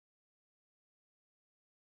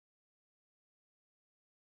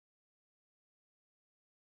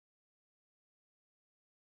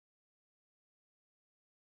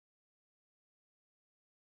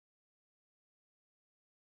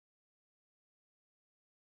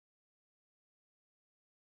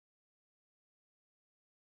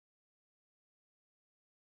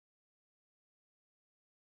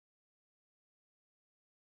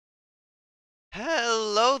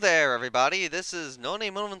Hello there, everybody. This is No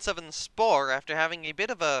Name 117 Spore after having a bit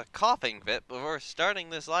of a coughing fit before starting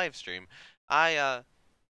this live stream. I,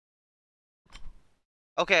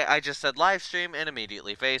 okay, I just said live stream and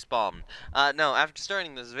immediately face bombed. No, after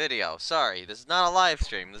starting this video. Sorry, this is not a live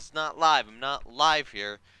stream. This is not live. I'm not live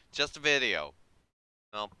here. Just a video.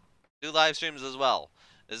 Well, do live streams as well.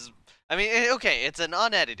 This is, I mean, okay, it's an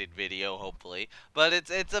unedited video, hopefully, but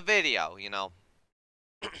it's a video, you know.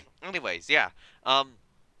 Anyways, yeah. Um,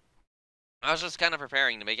 I was just kind of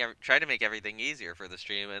preparing to try to make everything easier for the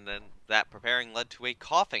stream, and then that preparing led to a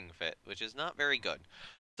coughing fit, which is not very good.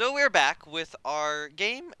 So we're back with our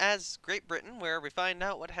game as Great Britain, where we find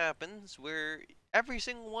out what happens where every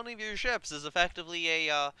single one of your ships is effectively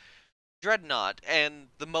a dreadnought, and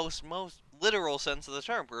the most literal sense of the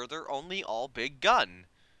term, where they're only all big gun,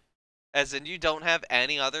 as in you don't have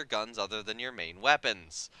any other guns other than your main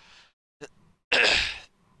weapons.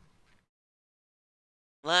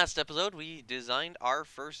 Last episode, we designed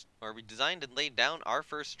and laid down our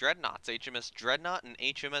first dreadnoughts, HMS Dreadnought and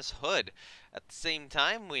HMS Hood. At the same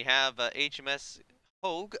time, we have HMS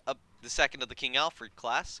Hogue, the second of the King Alfred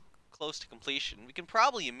class, close to completion. We can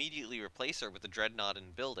probably immediately replace her with the Dreadnought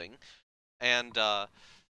in building. And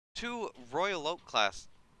two Royal Oak class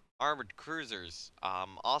armored cruisers,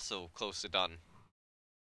 also close to done,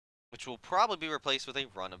 which will probably be replaced with a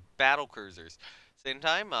run of battle cruisers. Same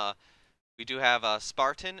time, we do have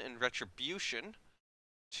Spartan and Retribution,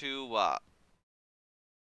 two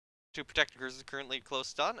protected cruisers currently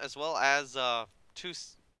close done, as well as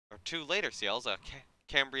two later CLs,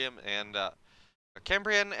 Cambrian and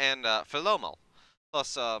Philomo,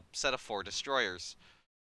 plus a set of 4 destroyers.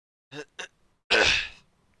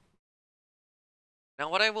 Now,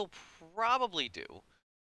 what I will probably do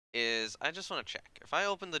is I just want to check if I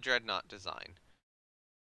open the Dreadnought design.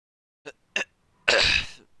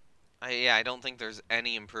 Yeah, I don't think there's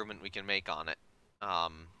any improvement we can make on it.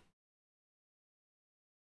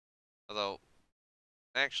 Although,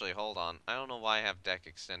 actually, hold on. I don't know why I have deck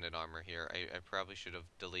extended armor here. I probably should have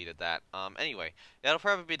deleted that. Anyway, that'll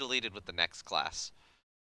probably be deleted with the next class.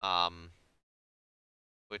 Um,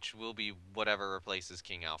 which will be whatever replaces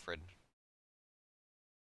King Alfred.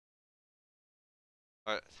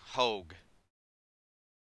 Or Hogue.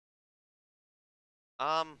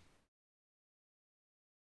 Um,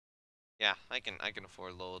 yeah, I can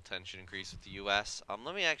afford a little tension increase with the US.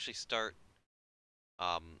 Let me actually start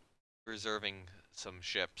reserving some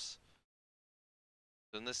ships.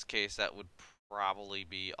 So in this case, that would probably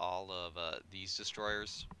be all of these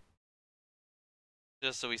destroyers.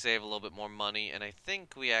 Just so we save a little bit more money, and I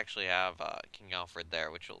think we actually have King Alfred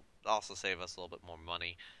there, which will also save us a little bit more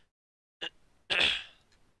money.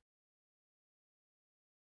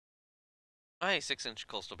 Oh, hey, 6-inch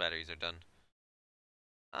coastal batteries are done.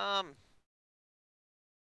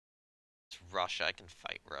 It's Russia. I can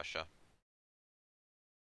fight Russia.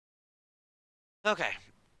 Okay.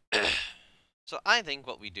 So I think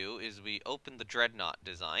what we do is we open the Dreadnought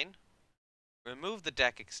design, remove the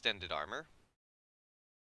deck extended armor.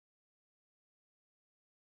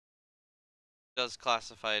 Does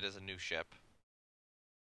classify it as a new ship.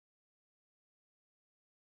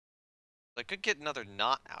 I could get another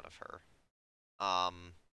knot out of her.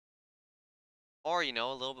 Or, you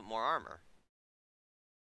know, a little bit more armor.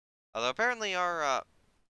 Although apparently our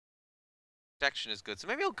protection is good, so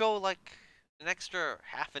maybe I'll go like an extra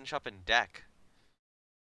 ½ inch up in deck.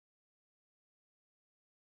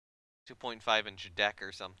 2.5-inch deck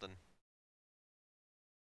or something.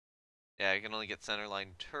 Yeah, I can only get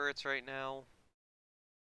centerline turrets right now.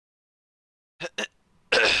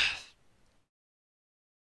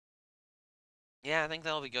 Yeah, I think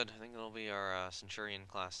that'll be good. I think that'll be our Centurion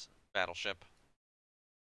class battleship.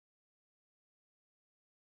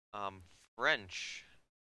 French.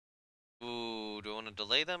 Ooh, do I want to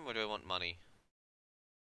delay them or do I want money?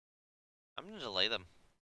 I'm gonna delay them.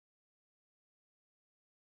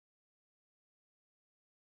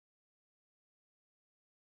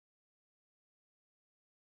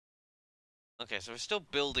 Okay, so we're still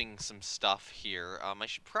building some stuff here. I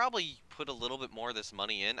should probably put a little bit more of this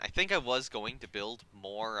money in. I think I was going to build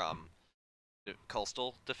more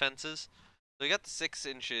coastal defenses. So we got the 6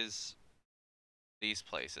 inches these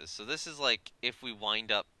places. So this is like if we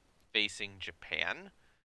wind up facing Japan.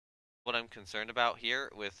 What I'm concerned about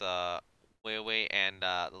here with Weiwei and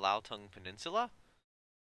the Liaotung Peninsula.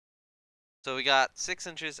 So we got 6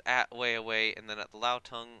 inches at Weiwei, and then at the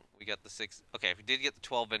Liaotung we got the 6. Okay, if we did get the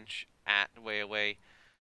 12-inch at Weiwei,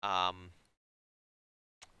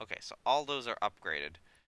 okay, so all those are upgraded.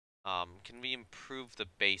 Can we improve the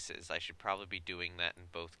bases? I should probably be doing that in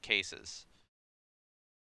both cases.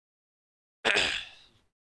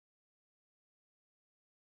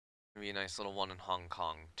 Maybe a nice little one in Hong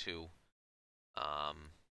Kong too.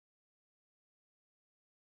 Um,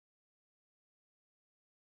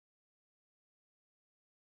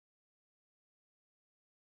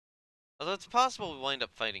 Although it's possible we wind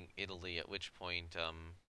up fighting Italy, at which point,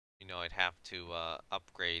 I'd have to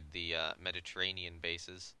upgrade the Mediterranean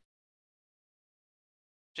bases.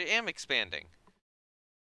 Which I am expanding.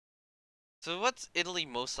 So what's Italy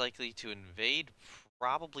most likely to invade?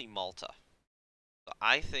 Probably Malta. So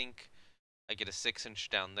I think I get a 6-inch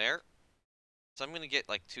down there. So I'm going to get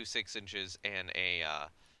like 2 6-inches and a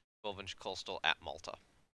 12-inch coastal at Malta.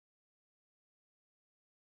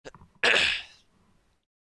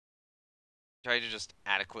 Try to just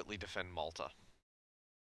adequately defend Malta.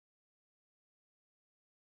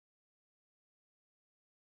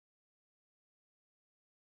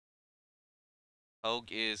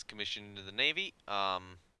 Hogue is commissioned into the Navy. You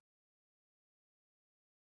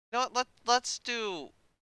know what, let's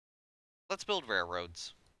build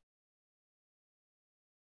railroads.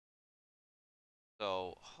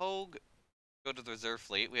 So Hogue, go to the reserve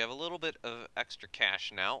fleet. We have a little bit of extra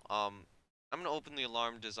cash now. I'm gonna open the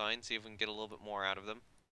alarm design, see if we can get a little bit more out of them.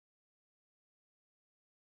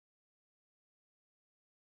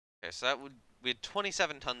 Okay, so we had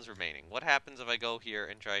 27 tons remaining. What happens if I go here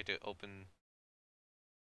and try to open?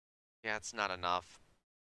 Yeah, it's not enough.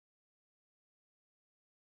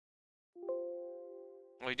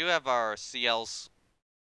 We do have our CLs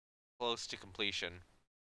close to completion.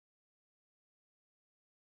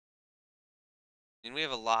 And we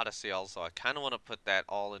have a lot of CLs, so I kind of want to put that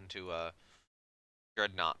all into a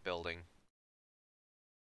dreadnought building.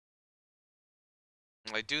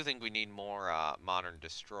 I do think we need more modern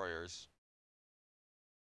destroyers.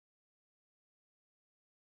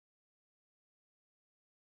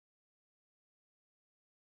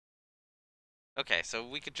 Okay, so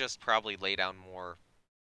we could just probably lay down more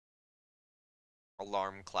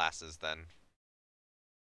alarm classes then.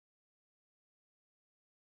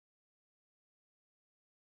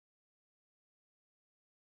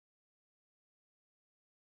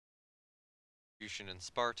 Fusion and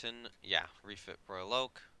Spartan. Yeah, refit Royal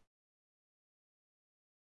Oak.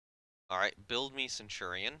 Alright, build me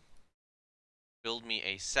Centurion. Build me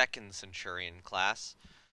a second Centurion class.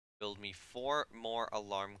 Build me 4 more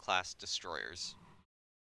alarm class destroyers.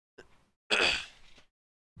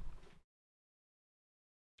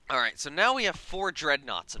 Alright, so now we have 4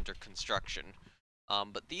 dreadnoughts under construction.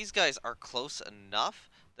 But these guys are close enough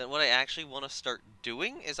that what I actually want to start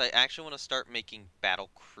doing is I actually want to start making battle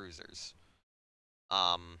cruisers.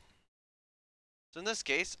 So in this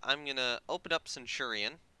case, I'm gonna open up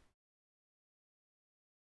Centurion.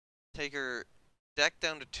 Take her deck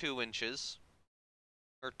down to 2 inches.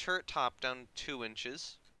 Her turret top down to 2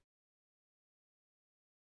 inches.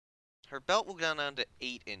 Her belt will go down to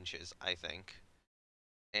 8 inches, I think.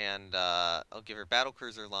 And I'll give her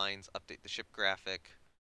battlecruiser lines, update the ship graphic.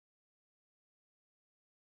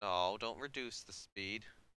 Oh, don't reduce the speed.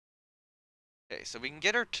 Okay, so we can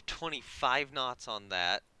get her to 25 knots on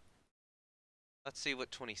that. Let's see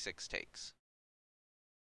what 26 takes.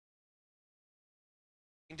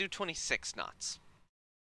 We can do 26 knots.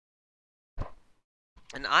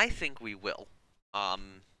 And I think we will.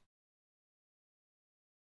 Although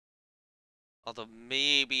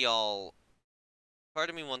maybe part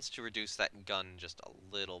of me wants to reduce that gun just a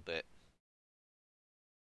little bit.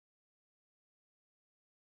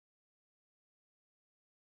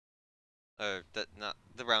 Not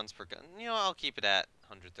the rounds per gun. I'll keep it at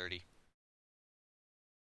 130.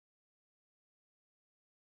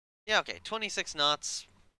 Yeah, okay, 26 knots,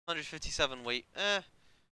 157 weight.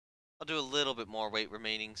 I'll do a little bit more weight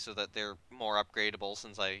remaining so that they're more upgradable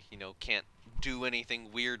since I, can't do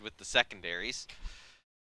anything weird with the secondaries.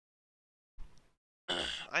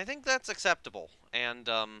 I think that's acceptable, and,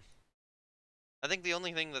 I think the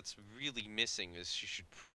only thing that's really missing is she should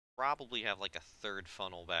probably have, like, a third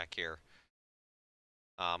funnel back here.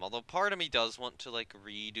 Although part of me does want to, like,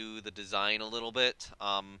 redo the design a little bit.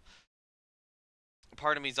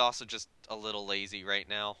 Part of me's also just a little lazy right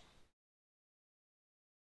now.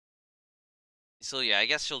 So yeah, I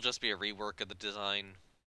guess she'll just be a rework of the design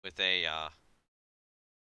with a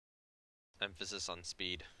emphasis on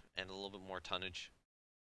speed and a little bit more tonnage.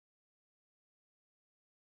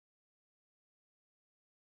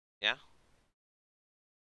 Yeah.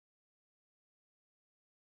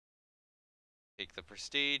 Take the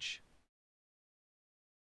prestige.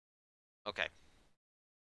 Okay.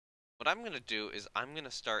 What I'm gonna do is I'm gonna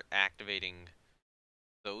start activating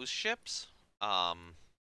those ships.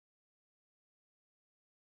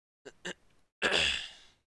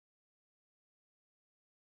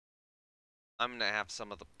 I'm gonna have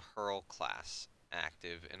some of the Pearl class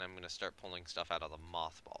active, and I'm gonna start pulling stuff out of the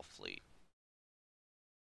Mothball fleet.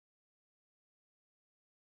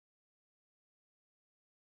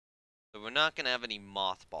 So we're not gonna have any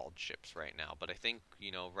mothballed ships right now, but I think,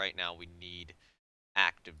 you know, right now we need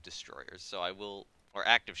active destroyers. So I will, or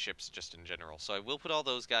active ships just in general. So I will put all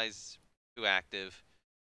those guys to active.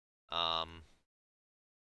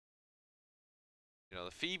 You know,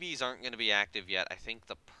 the Phoebes aren't going to be active yet. I think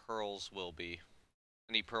the Pearls will be.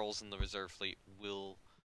 Any Pearls in the reserve fleet will.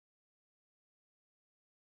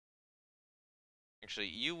 Actually,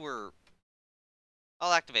 you were.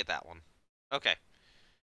 I'll activate that one. Okay,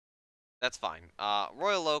 that's fine.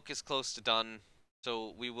 Royal Oak is close to done,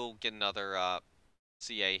 so we will get another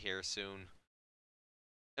CA here soon.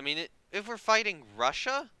 I mean, if we're fighting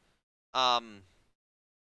Russia, I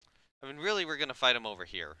mean, really, we're gonna fight them over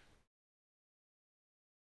here.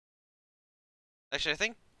 Actually, I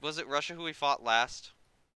think, was it Russia who we fought last?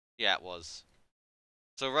 Yeah, it was.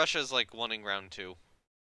 So Russia's like winning round 2.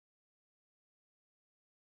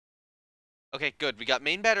 Okay, good. We got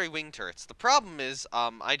main battery wing turrets. The problem is,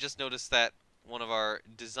 I just noticed that one of our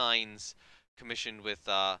designs commissioned with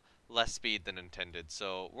less speed than intended.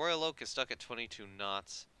 So Royal Oak is stuck at 22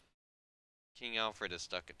 knots. King Alfred is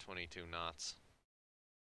stuck at 22 knots.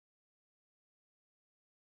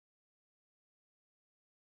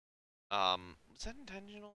 Was that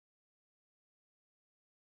intentional?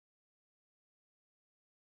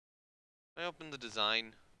 I opened the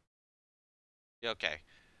design. Yeah, okay.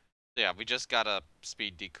 Yeah, we just got a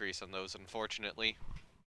speed decrease on those, unfortunately.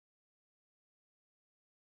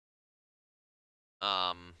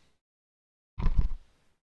 Um,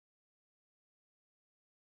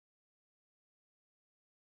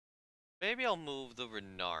 Maybe I'll move the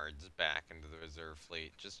Renards back into the reserve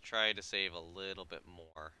fleet. Just try to save a little bit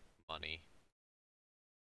more money.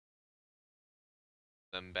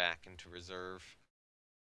 Them back into reserve.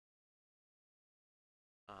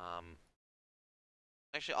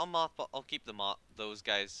 Actually, I'll keep those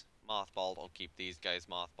guys mothballed. I'll keep these guys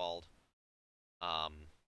mothballed.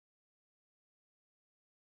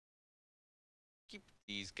 Keep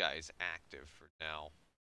these guys active for now.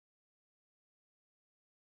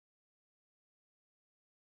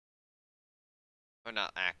 Or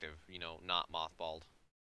not active, you know, not mothballed.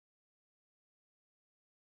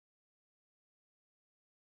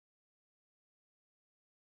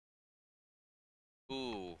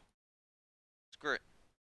 Ooh. Screw it.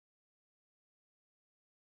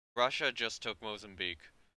 Russia just took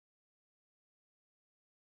Mozambique.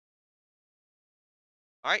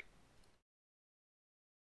 Alright.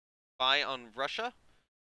 Spy on Russia.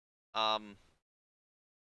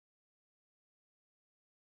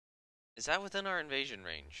 Is that within our invasion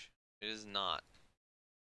range? It is not.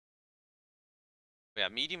 Yeah,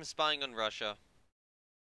 medium spying on Russia.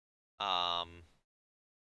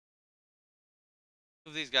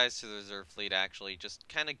 Move these guys to the reserve fleet, actually. Just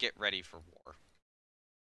kind of get ready for war.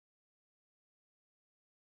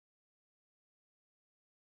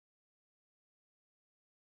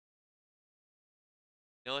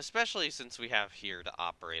 You know, especially since we have here to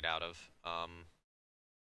operate out of.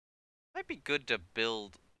 Might be good to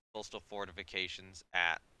build coastal fortifications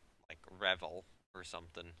at, like, Revel or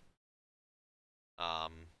something. Yeah,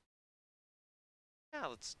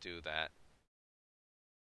 let's do that.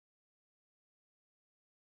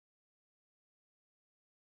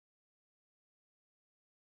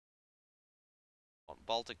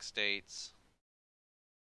 Baltic states.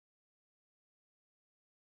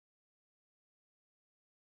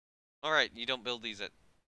 Alright, you don't build these at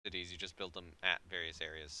cities, you just build them at various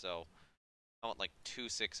areas. So, I want like 2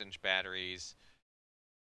 6-inch batteries.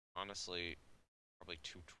 Honestly, probably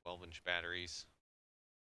 2 12-inch batteries.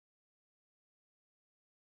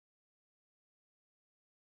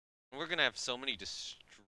 We're gonna have so many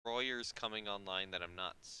destroyers coming online that I'm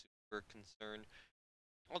not super concerned.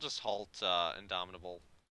 I'll just halt Indomitable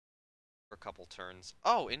for a couple turns.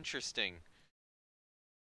 Oh, interesting.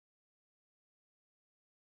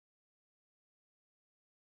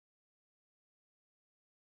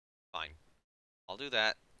 Fine. I'll do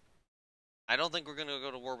that. I don't think we're gonna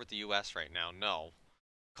go to war with the US right now, no.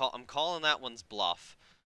 I'm calling that one's bluff.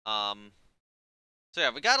 So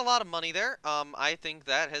yeah, we got a lot of money there. I think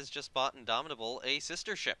that has just bought Indomitable a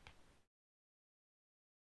sister ship.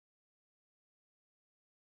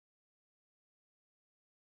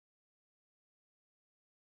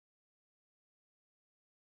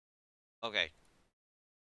 Okay.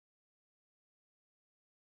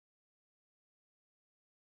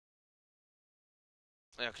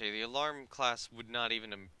 Okay, the alarm class would not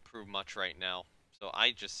even improve much right now. So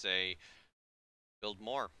I just say build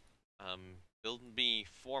more. Build me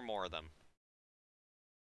 4 more of them.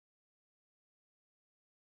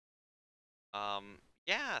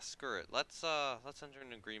 Yeah, screw it. Let's enter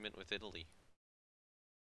an agreement with Italy.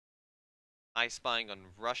 I spying on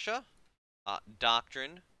Russia.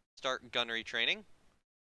 Doctrine. Start gunnery training.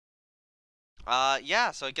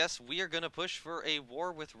 Yeah, so I guess we are gonna push for a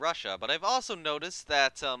war with Russia, but I've also noticed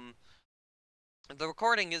that, the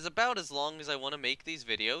recording is about as long as I want to make these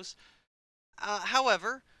videos.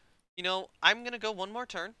 However, you know, I'm gonna go one more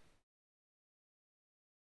turn.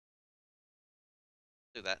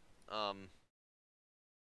 Do that.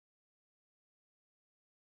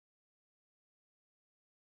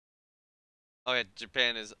 Oh yeah,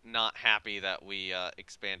 Japan is not happy that we,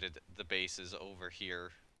 expanded the bases over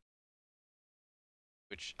here,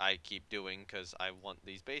 which I keep doing because I want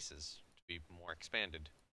these bases to be more expanded.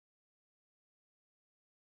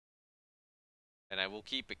 And I will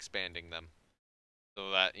keep expanding them,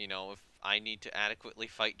 so that, you know, if I need to adequately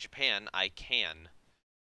fight Japan, I can.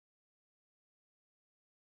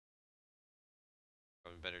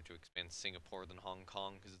 Probably better to expand Singapore than Hong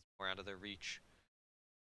Kong, because it's more out of their reach.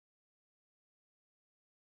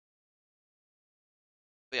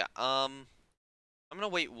 But yeah, I'm gonna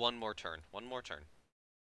wait one more turn. One more turn.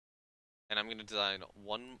 And I'm gonna design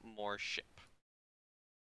one more ship.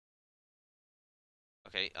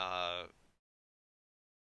 Okay, yeah.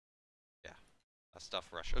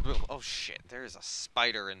 Stuff Russia. Oh shit, there's a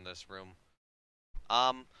spider in this room.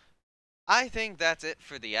 Um, I think that's it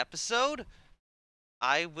for the episode.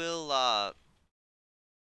 I will, I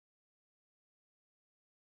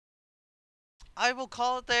will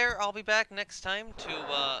call it there. I'll be back next time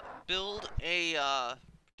to, build a,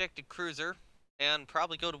 protected cruiser and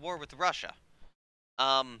probably go to war with Russia.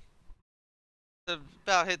 Um,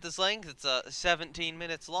 about hit this length. It's 17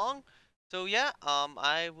 minutes long. So yeah,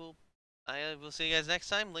 I will see you guys next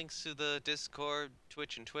time. Links to the Discord,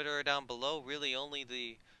 Twitch, and Twitter are down below. Really, only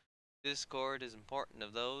the Discord is important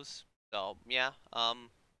of those. So yeah,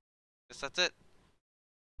 guess that's it.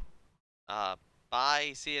 Uh,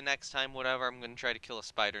 bye. See you next time. Whatever. I'm gonna try to kill a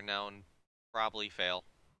spider now and probably fail.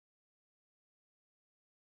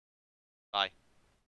 Bye.